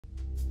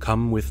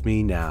Come with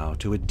me now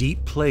to a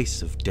deep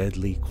place of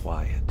deadly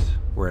quiet,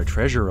 where a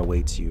treasure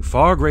awaits you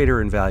far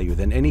greater in value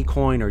than any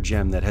coin or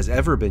gem that has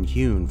ever been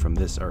hewn from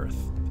this earth.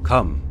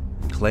 Come,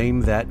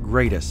 claim that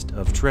greatest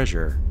of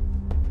treasure,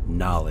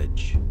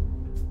 knowledge.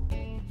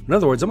 In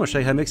other words, I'm going to show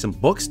you how to make some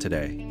books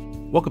today.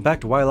 Welcome back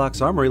to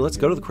Wylock's Armory. Let's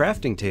go to the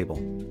crafting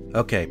table.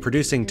 Okay,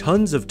 producing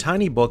tons of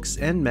tiny books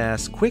en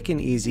masse, quick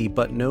and easy,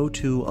 but no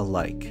two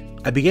alike.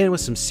 I began with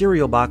some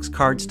cereal box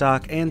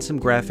cardstock and some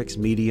graphics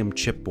medium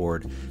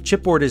chipboard.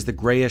 Chipboard is the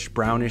grayish,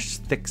 brownish,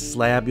 thick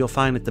slab you'll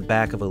find at the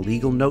back of a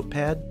legal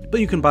notepad, but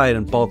you can buy it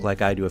in bulk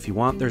like I do if you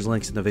want. There's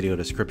links in the video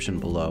description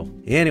below.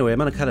 Anyway, I'm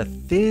going to cut a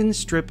thin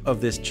strip of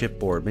this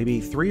chipboard,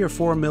 maybe 3 or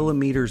 4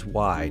 millimeters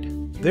wide.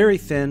 Very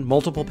thin,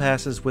 multiple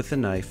passes with the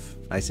knife,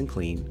 nice and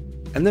clean.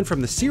 And then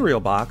from the cereal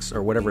box,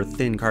 or whatever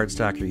thin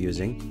cardstock you're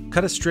using,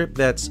 cut a strip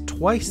that's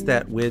twice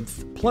that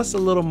width, plus a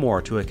little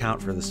more to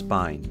account for the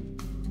spine.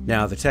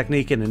 Now, the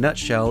technique in a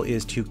nutshell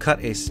is to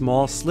cut a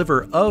small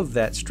sliver of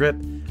that strip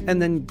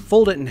and then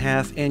fold it in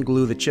half and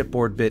glue the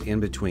chipboard bit in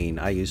between.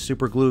 I use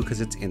super glue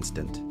because it's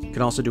instant. You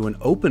can also do an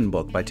open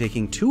book by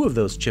taking 2 of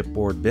those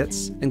chipboard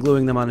bits and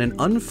gluing them on an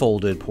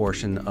unfolded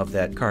portion of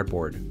that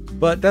cardboard.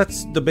 But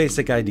that's the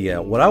basic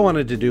idea. What I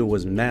wanted to do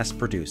was mass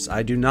produce.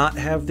 I do not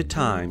have the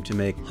time to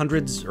make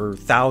hundreds or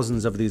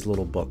thousands of these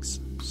little books.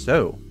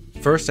 So,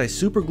 first I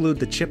super glued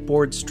the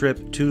chipboard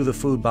strip to the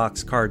food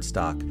box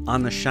cardstock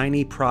on the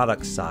shiny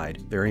product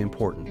side, very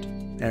important.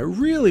 And I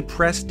really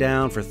pressed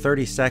down for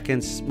 30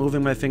 seconds,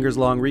 moving my fingers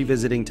along,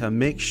 revisiting to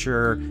make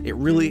sure it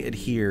really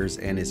adheres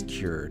and is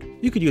cured.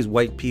 You could use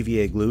white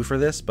PVA glue for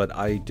this, but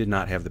I did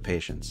not have the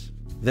patience.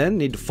 Then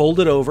need to fold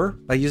it over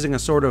by using a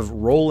sort of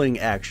rolling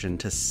action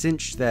to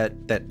cinch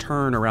that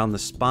turn around the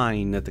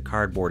spine that the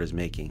cardboard is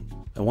making.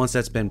 And once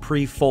that's been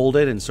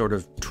pre-folded and sort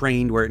of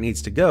trained where it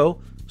needs to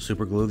go,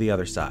 super glue the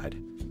other side.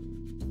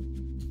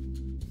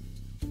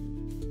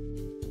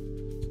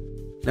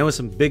 Now with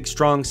some big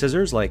strong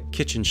scissors like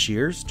kitchen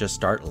shears, just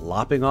start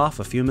lopping off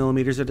a few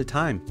millimeters at a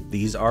time.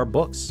 These are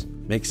books.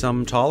 Make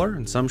some taller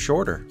and some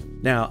shorter.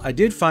 Now I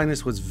did find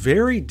this was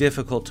very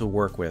difficult to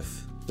work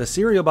with. The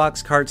cereal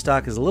box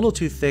cardstock is a little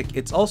too thick.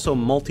 It's also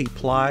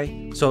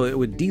multi-ply, so it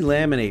would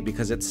delaminate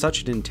because it's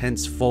such an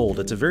intense fold.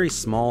 It's a very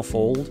small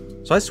fold.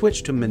 So I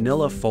switched to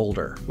manila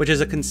folder, which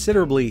is a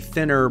considerably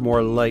thinner,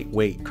 more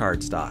lightweight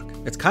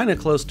cardstock. It's kind of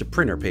close to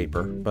printer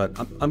paper, but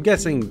I'm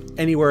guessing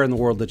anywhere in the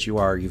world that you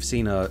are, you've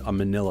seen a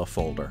manila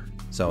folder.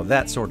 So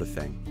that sort of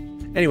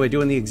thing. Anyway,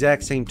 doing the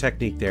exact same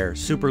technique there.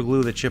 Super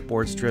glue the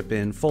chipboard strip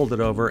in, fold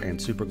it over,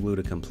 and super glue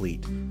to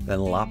complete. Then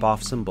lop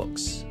off some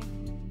books.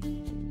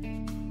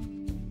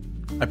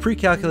 I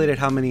pre-calculated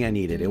how many I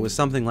needed. It was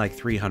something like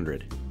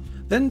 300.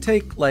 Then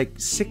take like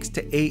 6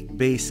 to 8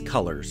 base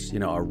colors,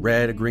 a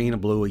red, a green, a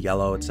blue, a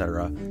yellow,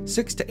 etc.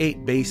 6 to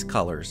 8 base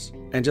colors,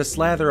 and just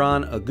slather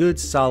on a good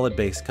solid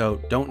base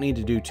coat. Don't need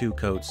to do 2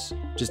 coats.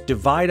 Just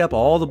divide up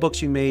all the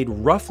books you made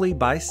roughly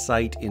by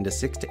sight into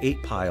 6 to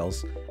 8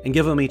 piles and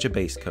give them each a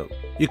base coat.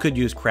 You could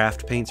use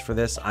craft paints for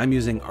this. I'm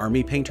using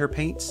Army Painter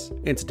paints.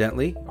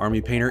 Incidentally, Army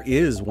Painter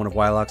is one of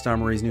Wylock's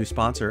Armory's new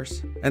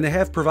sponsors, and they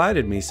have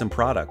provided me some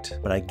product,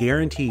 but I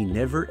guarantee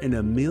never in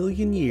a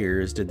million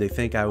years did they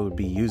think I would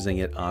be using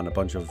it on a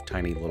bunch of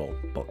tiny little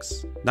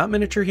books. Not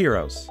miniature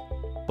heroes,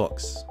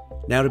 books.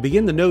 Now to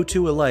begin the no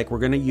two alike, we're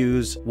going to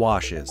use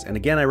washes. And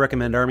again, I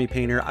recommend Army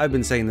Painter. I've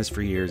been saying this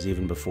for years,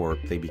 even before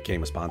they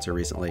became a sponsor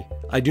recently.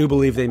 I do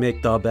believe they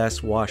make the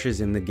best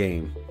washes in the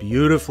game.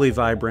 Beautifully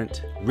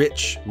vibrant,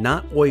 rich,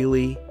 not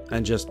oily,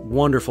 and just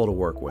wonderful to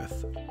work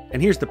with.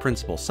 And here's the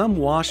principle. Some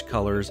wash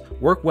colors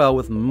work well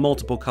with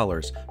multiple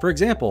colors. For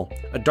example,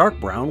 a dark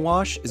brown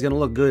wash is going to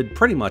look good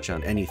pretty much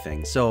on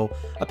anything. So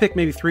I'll pick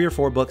maybe 3 or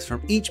 4 books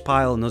from each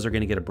pile, and those are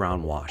going to get a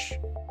brown wash.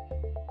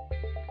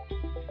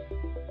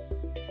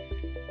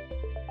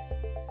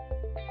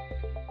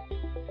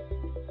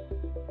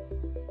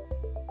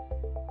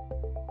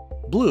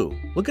 Blue.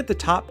 Look at the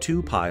top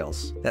 2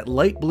 piles. That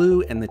light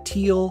blue and the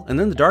teal, and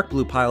then the dark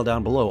blue pile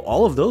down below.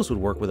 All of those would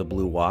work with a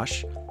blue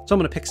wash. So I'm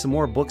going to pick some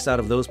more books out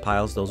of those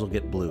piles. Those will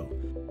get blue.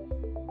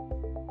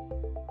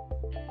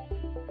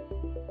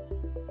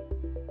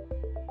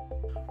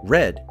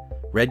 Red.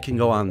 Red can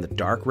go on the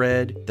dark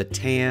red, the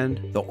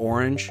tan, the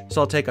orange.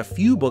 So I'll take a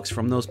few books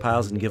from those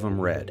piles and give them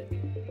red.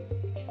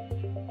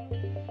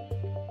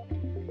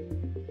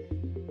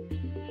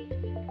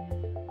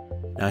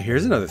 Now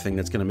here's another thing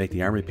that's going to make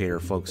the Army Painter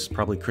folks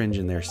probably cringe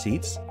in their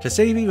seats. To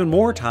save even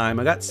more time,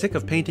 I got sick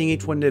of painting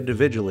each one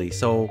individually,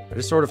 so I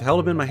just sort of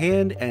held them in my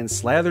hand and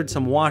slathered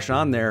some wash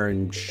on there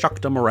and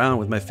shucked them around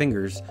with my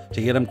fingers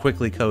to get them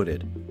quickly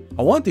coated.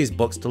 I want these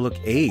books to look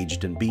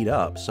aged and beat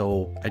up,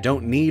 so I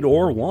don't need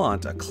or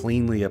want a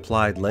cleanly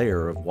applied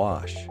layer of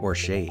wash or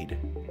shade.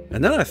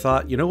 And then I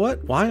thought, you know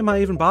what? Why am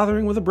I even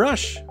bothering with a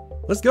brush?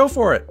 Let's go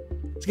for it.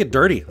 Let's get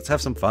dirty. Let's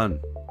have some fun.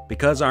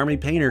 Because Army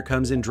Painter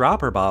comes in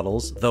dropper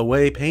bottles, the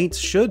way paints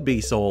should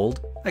be sold,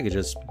 I could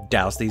just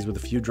douse these with a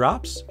few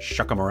drops,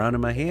 shuck them around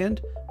in my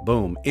hand,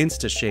 boom,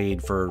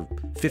 insta-shade for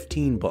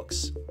 15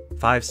 books,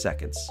 5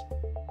 seconds.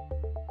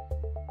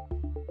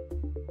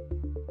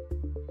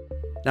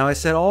 Now I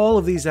set all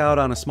of these out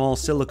on a small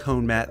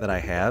silicone mat that I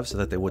have so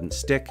that they wouldn't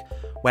stick.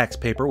 Wax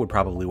paper would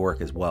probably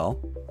work as well.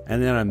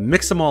 And then I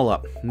mix them all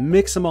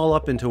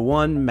up into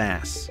one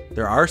mass.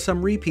 There are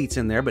some repeats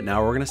in there, but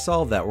now we're going to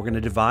solve that. We're going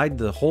to divide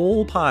the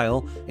whole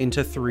pile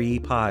into 3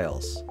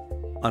 piles.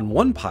 On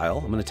one pile,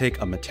 I'm going to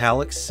take a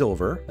metallic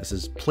silver, this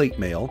is plate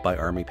mail by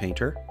Army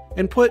Painter,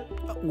 and put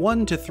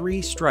 1 to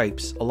 3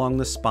 stripes along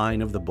the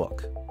spine of the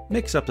book.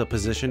 Mix up the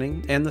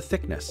positioning and the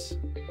thickness.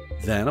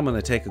 Then I'm going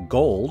to take a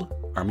gold,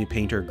 Army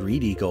Painter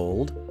Greedy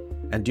Gold,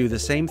 and do the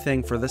same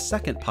thing for the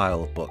second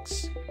pile of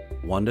books.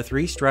 1 to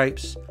 3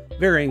 stripes,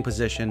 varying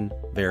position,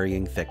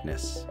 varying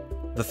thickness.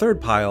 The third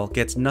pile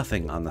gets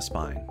nothing on the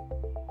spine.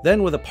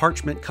 Then with a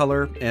parchment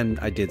color, and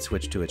I did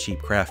switch to a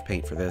cheap craft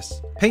paint for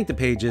this, paint the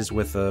pages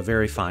with a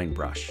very fine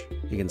brush.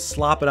 You can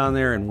slop it on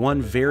there in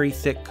one very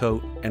thick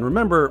coat, and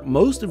remember,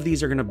 most of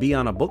these are going to be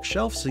on a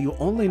bookshelf, so you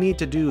only need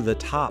to do the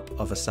top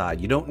of a side.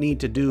 You don't need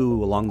to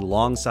do along the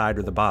long side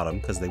or the bottom,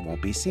 because they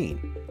won't be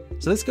seen.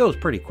 So this goes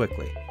pretty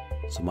quickly.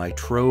 So my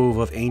trove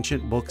of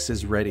ancient books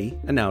is ready,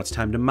 and now it's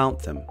time to mount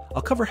them.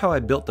 I'll cover how I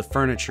built the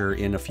furniture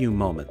in a few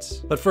moments.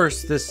 But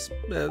first, this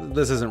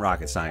isn't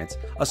rocket science.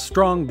 A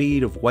strong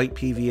bead of white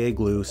PVA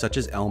glue, such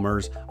as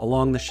Elmer's,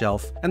 along the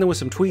shelf, and then with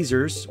some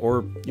tweezers,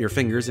 or your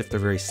fingers if they're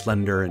very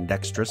slender and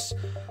dexterous.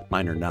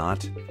 Mine are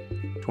not.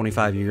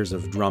 25 years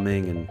of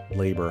drumming and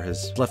labor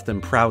has left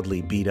them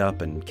proudly beat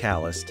up and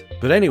calloused.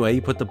 But anyway,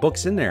 you put the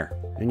books in there,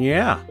 and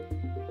yeah,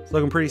 it's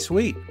looking pretty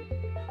sweet.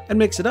 And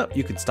mix it up.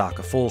 You could stock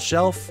a full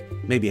shelf,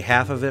 maybe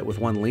half of it with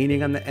one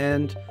leaning on the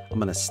end. I'm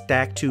going to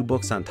stack 2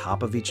 books on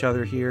top of each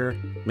other here.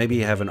 Maybe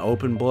you have an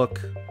open book.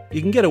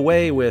 You can get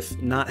away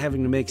with not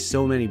having to make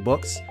so many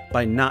books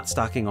by not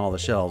stocking all the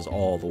shelves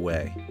all the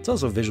way. It's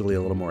also visually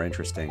a little more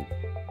interesting,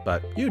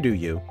 but you do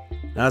you.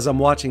 Now, as I'm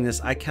watching this,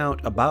 I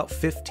count about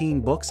 15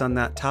 books on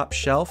that top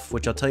shelf,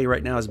 which I'll tell you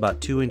right now is about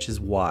 2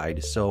 inches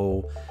wide.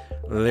 So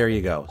there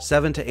you go.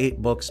 7 to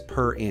 8 books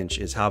per inch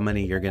is how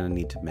many you're going to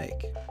need to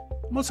make.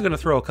 I'm also going to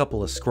throw a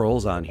couple of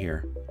scrolls on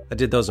here. I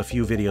did those a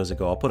few videos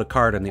ago. I'll put a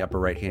card in the upper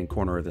right hand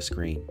corner of the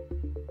screen.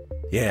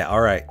 Yeah,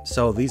 alright,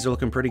 so these are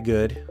looking pretty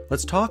good.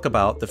 Let's talk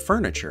about the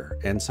furniture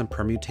and some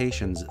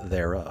permutations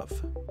thereof.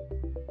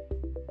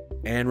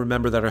 And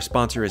remember that our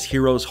sponsor is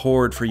Heroes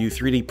Horde for you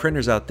 3D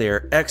printers out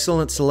there.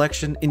 Excellent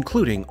selection,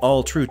 including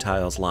all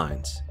TrueTiles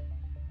lines.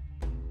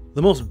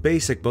 The most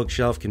basic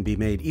bookshelf can be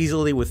made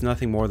easily with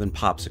nothing more than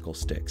popsicle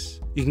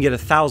sticks. You can get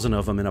 1,000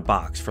 of them in a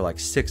box for like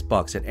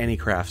 $6 at any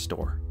craft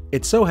store.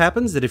 It so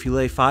happens that if you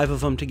lay 5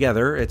 of them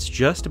together, it's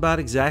just about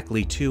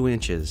exactly 2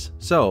 inches.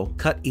 So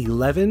cut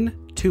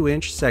 11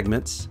 2-inch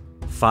segments,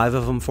 5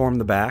 of them form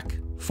the back,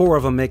 4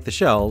 of them make the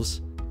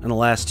shelves, and the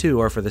last 2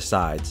 are for the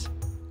sides.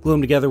 Glue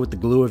them together with the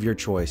glue of your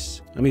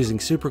choice. I'm using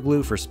super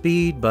glue for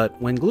speed, but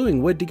when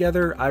gluing wood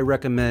together, I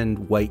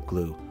recommend white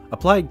glue.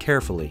 Applied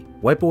carefully.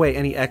 Wipe away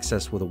any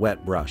excess with a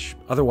wet brush.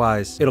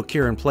 Otherwise, it'll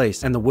cure in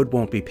place and the wood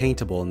won't be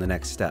paintable in the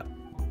next step.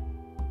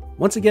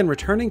 Once again,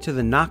 returning to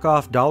the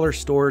knockoff dollar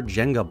store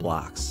Jenga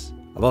blocks.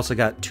 I've also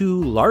got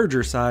 2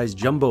 larger size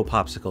jumbo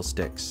popsicle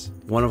sticks.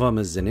 One of them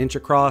is 1 inch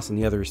across and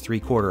the other is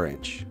 3/4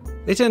 inch.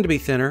 They tend to be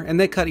thinner and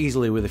they cut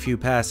easily with a few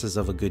passes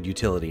of a good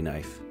utility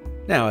knife.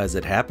 Now, as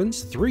it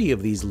happens, 3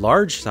 of these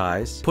large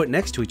size put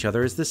next to each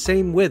other is the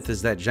same width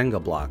as that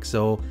Jenga block.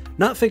 So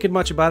not thinking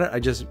much about it, I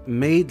just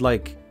made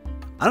like,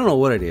 I don't know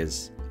what it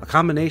is. A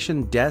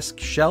combination desk,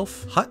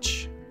 shelf,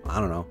 hutch? I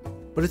don't know.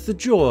 But it's the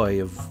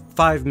joy of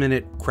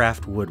 5-minute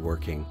craft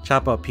woodworking.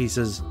 Chop up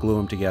pieces, glue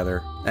them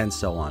together, and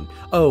so on.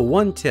 Oh,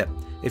 one tip.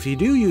 If you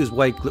do use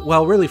white glue,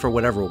 well, really for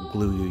whatever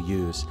glue you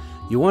use,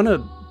 you want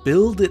to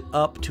build it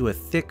up to a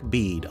thick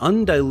bead,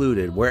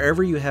 undiluted,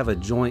 wherever you have a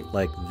joint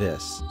like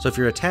this. So if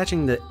you're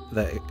attaching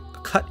the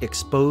cut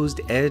exposed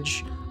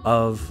edge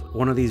of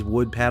one of these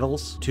wood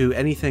paddles to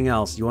anything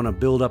else, you want to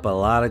build up a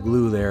lot of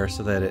glue there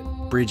so that it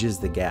bridges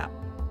the gap.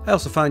 I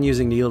also find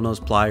using needle nose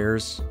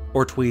pliers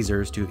or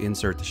tweezers to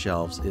insert the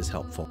shelves is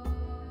helpful.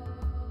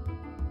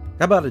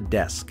 How about a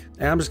desk?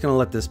 And I'm just going to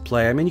let this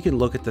play. I mean, you can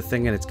look at the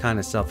thing and it's kind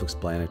of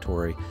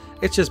self-explanatory.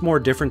 It's just more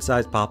different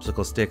sized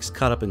popsicle sticks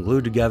cut up and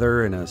glued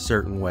together in a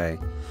certain way.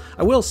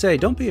 I will say,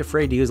 don't be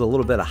afraid to use a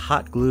little bit of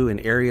hot glue in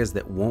areas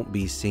that won't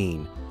be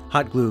seen.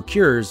 Hot glue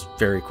cures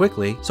very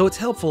quickly, so it's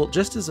helpful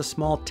just as a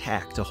small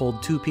tack to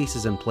hold 2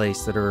 pieces in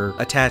place that are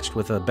attached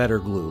with a better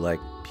glue like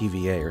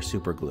PVA or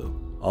super glue.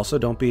 Also,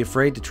 don't be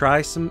afraid to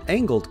try some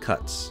angled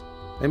cuts.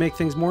 They make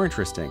things more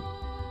interesting.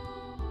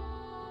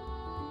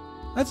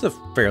 That's a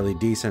fairly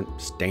decent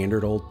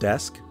standard old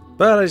desk,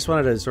 but I just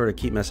wanted to sort of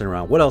keep messing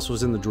around. What else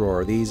was in the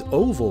drawer? These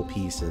oval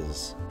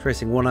pieces.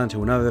 Tracing one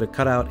onto another to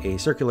cut out a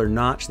circular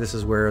notch. This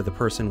is where the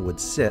person would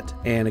sit.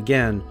 And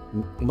again,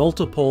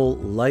 multiple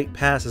light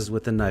passes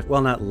with the knife.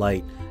 Well, not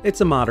light.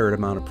 It's a moderate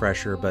amount of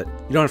pressure, but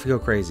you don't have to go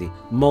crazy.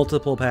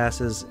 Multiple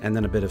passes and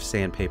then a bit of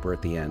sandpaper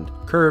at the end.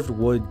 Curved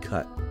wood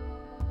cut.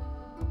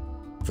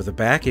 For the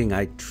backing,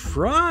 I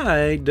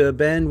tried to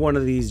bend one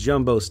of these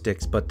jumbo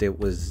sticks, but it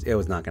was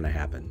not going to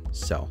happen.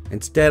 So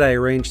instead, I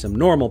arranged some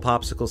normal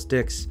popsicle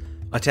sticks,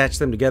 attached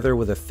them together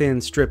with a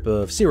thin strip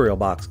of cereal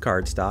box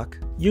cardstock,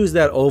 Use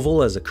that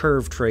oval as a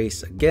curve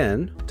trace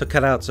again to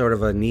cut out sort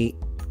of a neat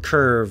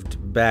curved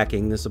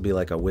backing. This will be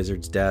like a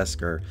wizard's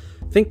desk, or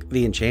think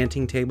the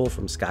enchanting table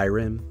from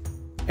Skyrim.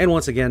 And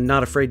once again,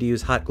 not afraid to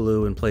use hot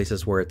glue in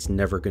places where it's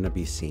never going to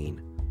be seen.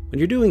 When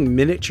you're doing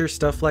miniature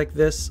stuff like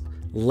this,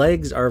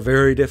 legs are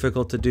very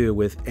difficult to do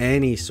with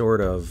any sort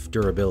of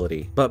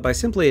durability. But by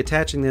simply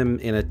attaching them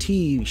in a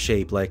T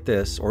shape like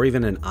this, or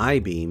even an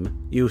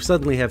I-beam, you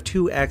suddenly have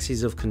two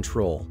axes of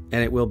control,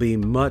 and it will be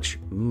much,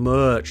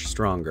 much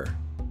stronger.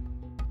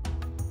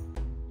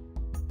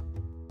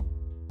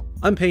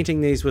 I'm painting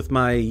these with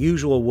my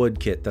usual wood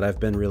kit that I've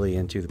been really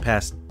into the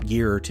past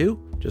year or two.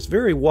 Just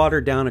very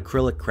watered down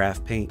acrylic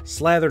craft paint,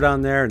 slathered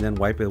on there and then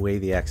wipe away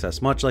the excess,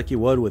 much like you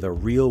would with a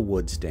real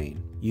wood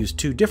stain. Use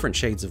two different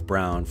shades of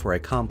brown for a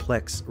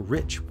complex,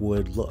 rich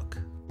wood look.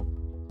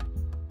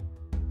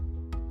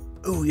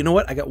 Ooh, you know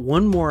what? I got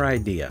one more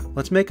idea.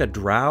 Let's make a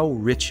Drow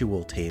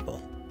ritual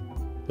table.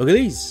 Look at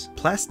these,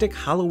 plastic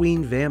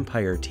Halloween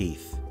vampire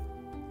teeth.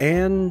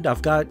 And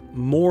I've got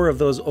more of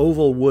those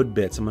oval wood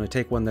bits. I'm going to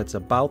take one that's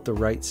about the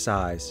right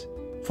size.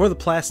 For the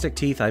plastic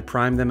teeth, I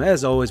prime them,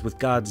 as always, with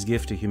God's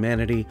gift to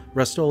humanity,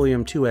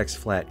 Rust-Oleum 2X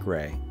Flat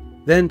Gray.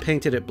 Then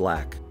painted it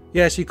black.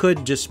 Yes, you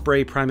could just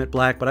spray prime it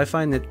black, but I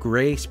find that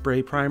gray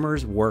spray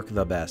primers work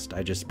the best.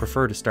 I just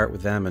prefer to start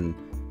with them and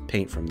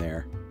paint from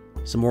there.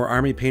 Some more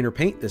Army Painter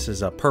paint. This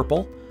is a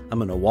purple. I'm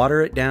going to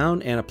water it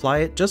down and apply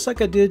it just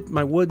like I did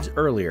my woods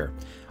earlier.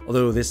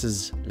 Although this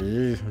is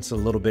it's a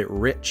little bit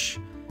rich.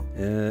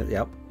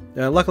 Yep.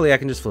 Luckily I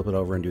can just flip it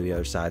over and do the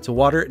other side. So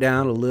water it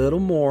down a little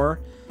more,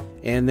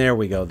 and there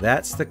we go.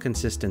 That's the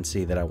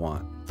consistency that I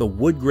want. The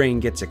wood grain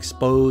gets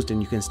exposed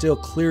and you can still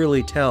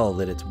clearly tell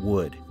that it's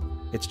wood.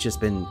 It's just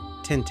been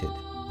tinted.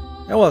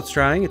 Now while it's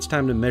drying, it's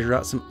time to measure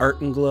out some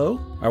Art and Glow,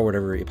 or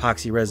whatever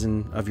epoxy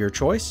resin of your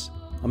choice.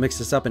 I'll mix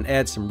this up and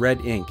add some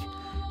red ink.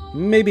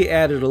 Maybe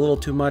added a little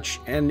too much,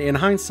 and in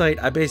hindsight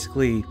I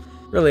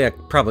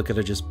probably could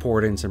have just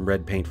poured in some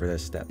red paint for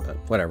this step, but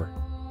whatever.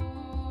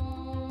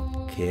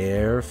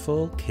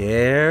 Careful,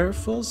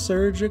 careful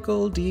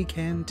surgical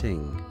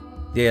decanting.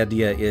 The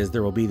idea is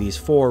there will be these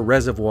 4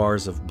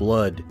 reservoirs of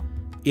blood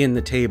in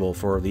the table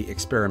for the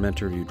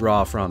experimenter to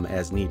draw from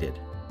as needed.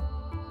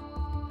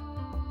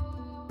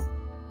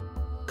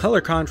 Color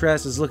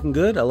contrast is looking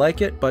good, I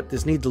like it, but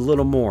this needs a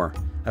little more.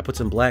 I put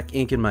some black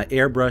ink in my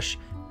airbrush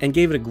and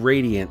gave it a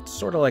gradient,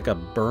 sort of like a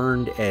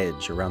burned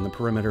edge around the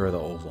perimeter of the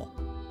oval.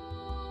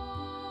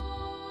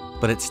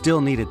 But it still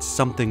needed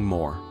something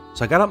more.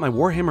 So I got out my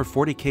Warhammer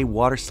 40k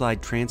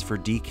waterslide transfer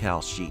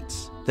decal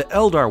sheets. The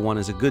Eldar one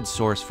is a good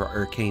source for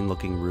arcane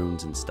looking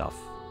runes and stuff.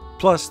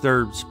 Plus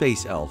they're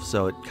space elf,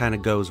 so it kind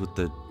of goes with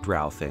the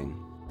Drow thing.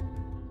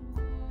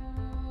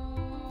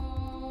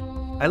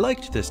 I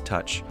liked this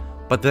touch,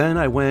 but then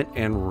I went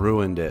and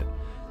ruined it.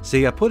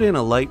 See, I put in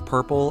a light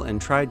purple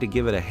and tried to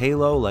give it a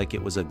halo like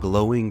it was a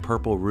glowing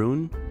purple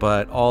rune,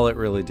 but all it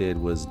really did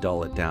was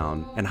dull it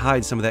down and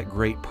hide some of that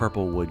great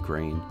purple wood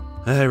grain.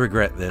 I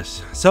regret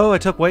this. So I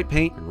took white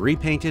paint and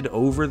repainted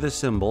over the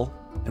symbol,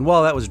 and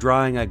while that was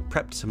drying I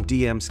prepped some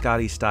DM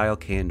Scotty style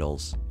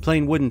candles.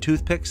 Plain wooden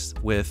toothpicks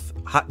with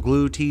hot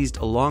glue teased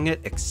along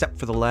it except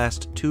for the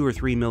last 2 or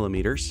 3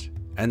 millimeters,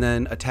 and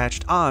then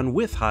attached on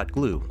with hot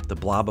glue. The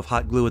blob of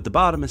hot glue at the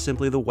bottom is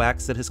simply the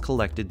wax that has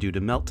collected due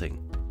to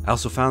melting. I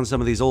also found some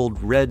of these old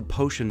red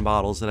potion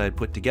bottles that I had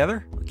put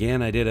together.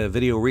 Again, I did a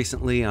video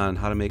recently on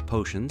how to make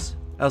potions.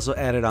 I also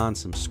added on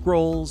some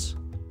scrolls,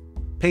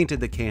 painted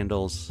the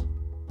candles,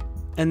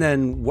 and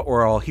then what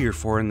we're all here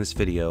for in this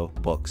video,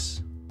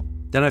 books.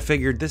 Then I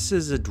figured this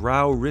is a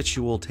Drow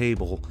ritual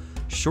table.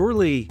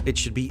 Surely it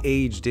should be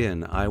aged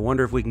in. I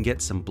wonder if we can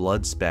get some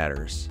blood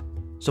spatters.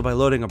 So by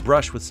loading a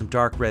brush with some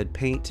dark red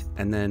paint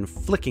and then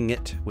flicking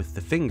it with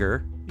the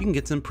finger, you can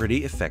get some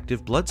pretty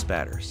effective blood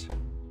spatters.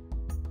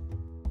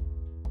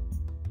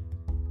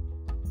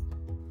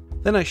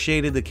 Then I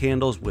shaded the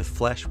candles with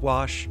Flesh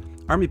Wash.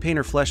 Army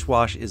Painter Flesh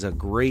Wash is a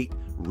great,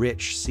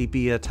 rich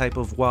sepia type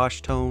of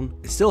wash tone.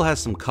 It still has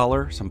some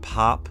color, some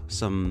pop,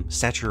 some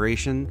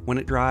saturation when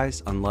it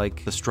dries,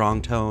 unlike the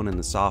strong tone and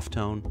the soft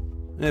tone.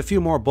 And a few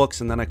more books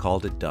and then I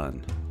called it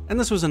done. And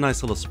this was a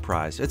nice little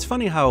surprise. It's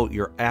funny how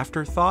your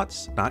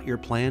afterthoughts, not your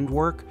planned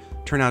work,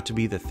 turn out to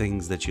be the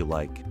things that you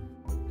like.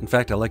 In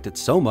fact, I liked it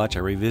so much I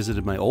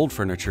revisited my old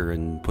furniture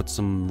and put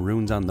some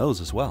runes on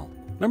those as well.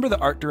 Remember the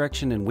art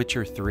direction in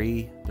Witcher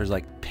 3? There's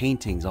like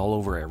paintings all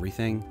over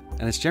everything,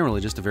 and it's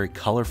generally just a very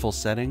colorful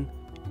setting.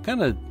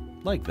 Kind of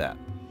like that.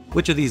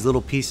 Which of these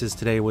little pieces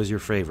today was your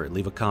favorite?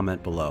 Leave a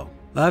comment below.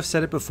 I've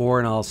said it before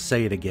and I'll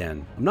say it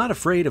again. I'm not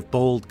afraid of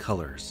bold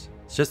colors.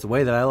 It's just the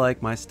way that I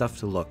like my stuff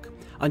to look.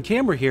 On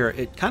camera here,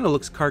 it kind of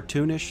looks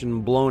cartoonish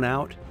and blown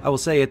out. I will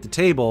say at the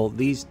table,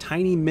 these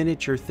tiny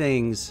miniature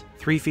things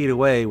 3 feet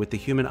away with the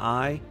human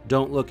eye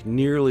don't look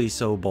nearly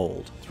so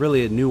bold. It's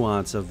really a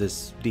nuance of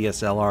this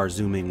DSLR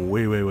zooming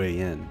way, way, way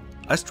in.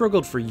 I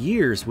struggled for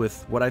years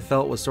with what I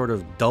felt was sort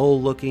of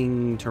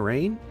dull-looking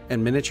terrain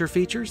and miniature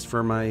features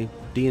for my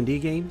D&D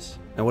games.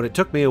 And what it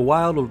took me a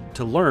while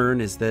to learn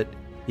is that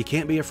You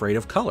can't be afraid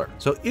of color.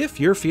 So if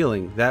you're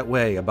feeling that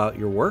way about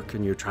your work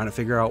and you're trying to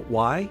figure out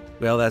why,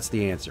 well, that's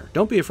the answer.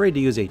 Don't be afraid to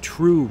use a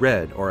true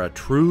red or a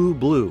true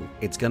blue.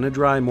 It's going to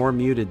dry more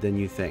muted than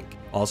you think.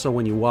 Also,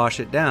 when you wash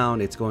it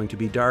down, it's going to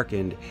be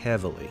darkened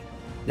heavily.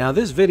 Now,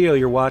 this video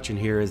you're watching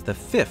here is the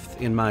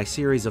 5th in my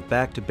series of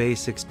Back to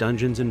Basics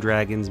Dungeons &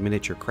 Dragons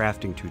miniature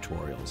crafting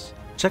tutorials.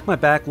 Check my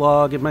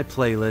backlog and my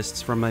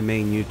playlists from my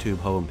main YouTube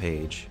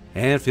homepage.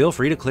 And feel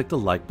free to click the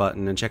like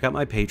button and check out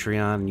my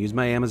Patreon and use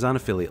my Amazon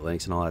affiliate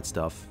links and all that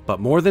stuff. But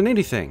more than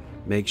anything,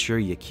 make sure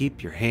you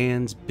keep your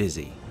hands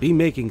busy. Be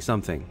making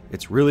something.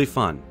 It's really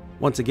fun.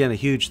 Once again, a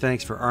huge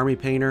thanks for Army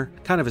Painter.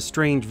 Kind of a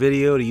strange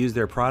video to use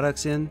their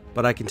products in,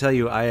 but I can tell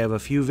you I have a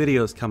few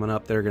videos coming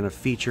up that are going to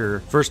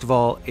feature, first of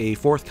all, a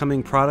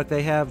forthcoming product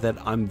they have that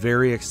I'm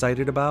very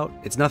excited about.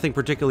 It's nothing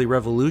particularly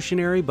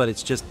revolutionary, but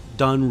it's just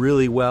done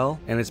really well,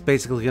 and it's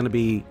basically going to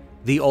be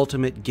the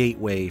ultimate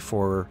gateway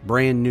for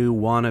brand new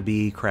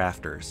wannabe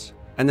crafters.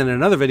 And then in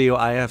another video,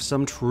 I have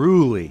some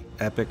truly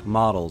epic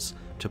models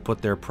to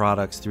put their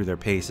products through their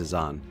paces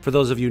on. For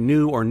those of you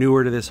new or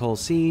newer to this whole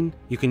scene,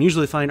 you can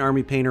usually find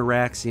Army Painter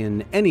racks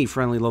in any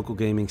friendly local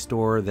gaming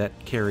store that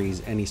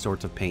carries any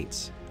sorts of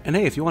paints. And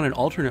hey, if you want an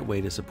alternate way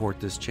to support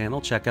this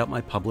channel, check out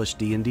my published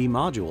D&D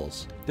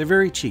modules. They're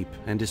very cheap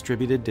and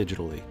distributed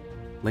digitally.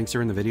 Links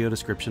are in the video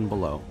description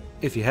below.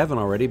 If you haven't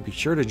already, be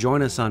sure to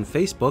join us on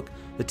Facebook,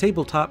 the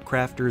Tabletop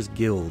Crafters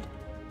Guild.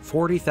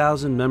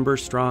 40,000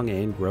 members strong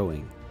and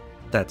growing.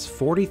 That's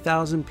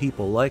 40,000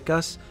 people like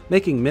us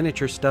making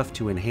miniature stuff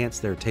to enhance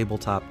their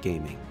tabletop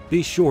gaming.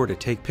 Be sure to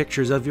take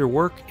pictures of your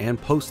work and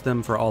post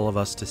them for all of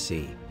us to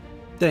see.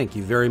 Thank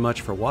you very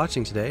much for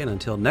watching today, and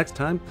until next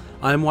time,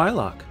 I'm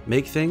Wylock.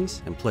 Make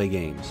things and play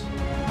games.